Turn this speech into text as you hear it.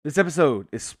This episode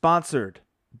is sponsored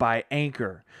by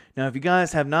Anchor. Now, if you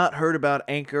guys have not heard about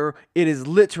Anchor, it is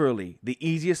literally the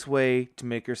easiest way to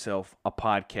make yourself a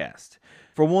podcast.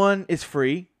 For one, it's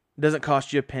free. It doesn't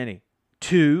cost you a penny.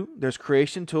 Two, there's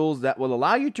creation tools that will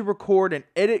allow you to record and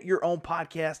edit your own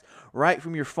podcast right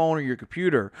from your phone or your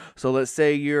computer. So let's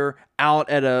say you're out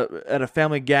at a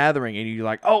family gathering and you're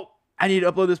like, oh, I need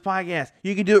to upload this podcast.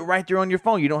 You can do it right there on your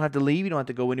phone. You don't have to leave. You don't have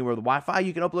to go anywhere with Wi-Fi.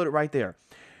 You can upload it right there.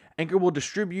 Anchor will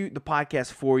distribute the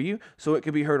podcast for you so it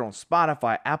can be heard on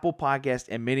Spotify, Apple Podcasts,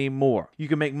 and many more. You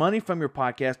can make money from your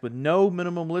podcast with no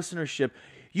minimum listenership.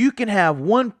 You can have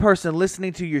one person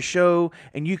listening to your show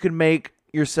and you can make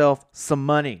yourself some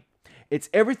money. It's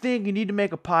everything you need to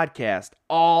make a podcast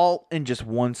all in just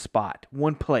one spot,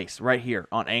 one place right here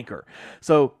on Anchor.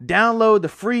 So download the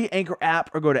free Anchor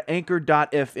app or go to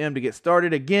anchor.fm to get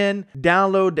started. Again,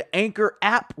 download the Anchor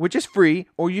app, which is free,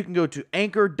 or you can go to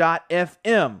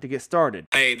anchor.fm to get started.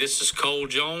 Hey, this is Cole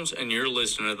Jones, and you're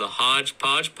listening to the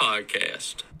Hodgepodge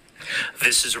Podcast.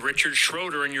 This is Richard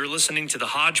Schroeder, and you're listening to the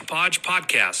Hodgepodge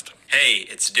Podcast. Hey,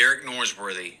 it's Derek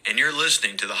Norsworthy, and you're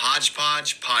listening to the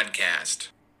Hodgepodge Podcast.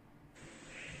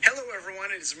 Hello everyone,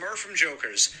 it's Murr from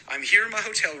Jokers. I'm here in my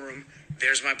hotel room.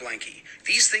 There's my blankie.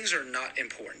 These things are not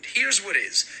important. Here's what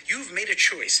is. You've made a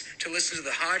choice to listen to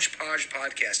the Hodgepodge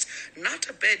Podcast. Not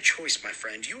a bad choice, my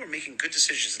friend. You are making good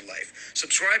decisions in life.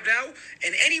 Subscribe now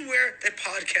and anywhere that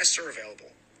podcasts are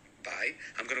available. Bye.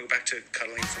 I'm going to go back to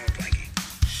cuddling from a blankie.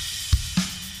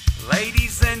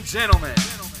 Ladies and gentlemen,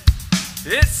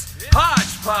 it's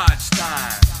Hodgepodge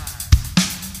time.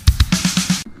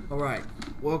 All right.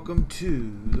 Welcome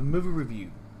to the movie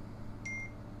review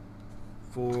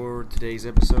for today's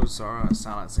episode. Sorry, I'm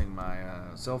silencing my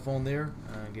cell phone there.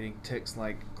 Getting texts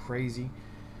like crazy.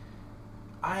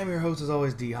 I am your host, as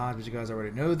always, D. Hodge, but you guys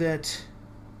already know that.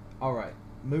 All right,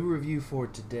 movie review for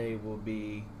today will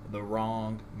be The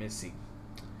Wrong Missy.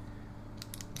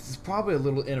 This is probably a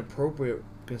little inappropriate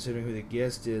considering who the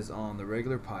guest is on the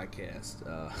regular podcast.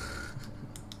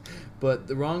 But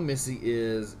The Wrong Missy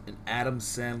is an Adam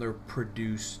Sandler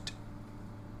produced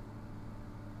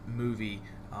movie,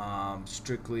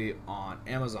 strictly on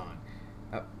Amazon.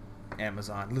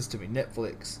 Listen to me,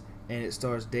 Netflix. And it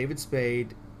stars David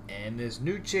Spade and this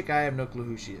new chick, I have no clue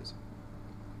who she is.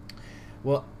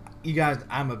 Well, you guys,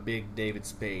 I'm a big David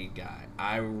Spade guy.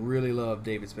 I really love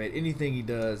David Spade. Anything he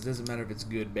does, doesn't matter if it's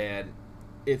good, bad,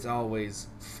 it's always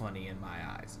funny in my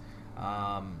eyes.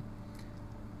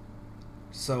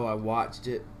 So I watched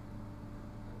it.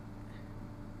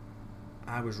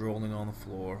 I was rolling on the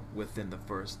floor within the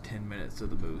first 10 minutes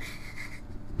of the movie.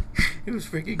 It was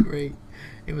freaking great.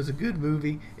 It was a good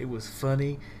movie. It was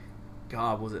funny.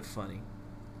 God, was it funny.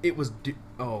 It was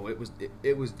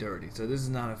it was dirty. So this is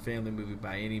not a family movie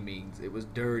by any means. It was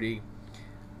dirty,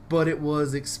 but it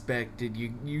was expected.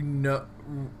 You know,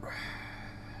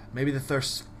 maybe the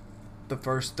first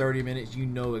 30 minutes you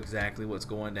know exactly what's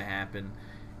going to happen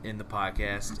in the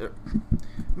podcast.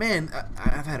 Man,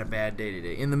 I've had a bad day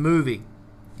today. In the movie,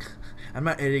 I'm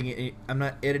not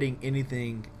editing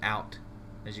anything out,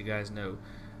 as you guys know.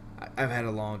 I've had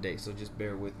a long day, so just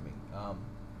bear with me.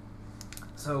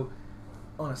 So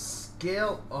on a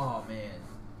scale, oh man,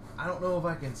 I don't know if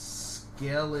I can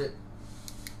scale it.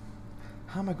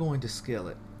 How am I going to scale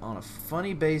it? On a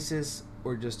funny basis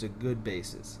or just a good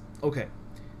basis? Okay,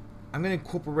 I'm going to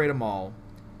incorporate them all,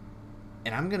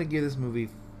 and I'm going to give this movie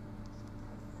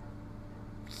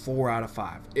 4 out of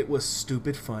 5. It was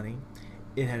stupid funny.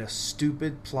 It had a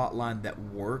stupid plot line that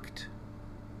worked.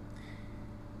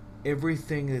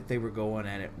 Everything that they were going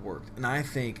at it worked. And I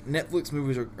think Netflix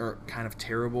movies are kind of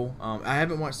terrible. I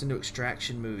haven't watched the new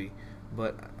Extraction movie,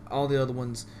 but all the other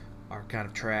ones are kind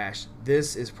of trash.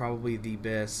 This is probably the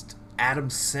best Adam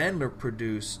Sandler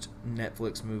produced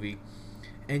Netflix movie,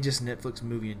 and just Netflix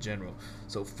movie in general.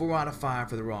 So 4 out of 5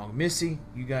 for The Wrong Missy.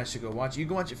 You guys should go watch it. You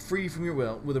can watch it free from your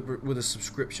with a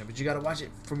subscription, but you got to watch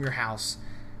it from your house,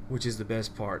 which is the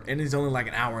best part. And it's only like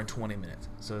an hour and 20 minutes,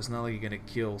 so it's not like you're gonna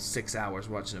kill 6 hours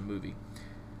watching a movie.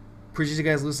 Appreciate you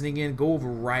guys listening in. Go over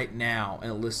right now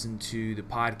and listen to the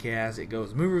podcast. It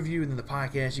goes movie review and then the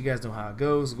podcast. You guys know how it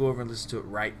goes. Go over and listen to it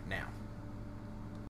right now.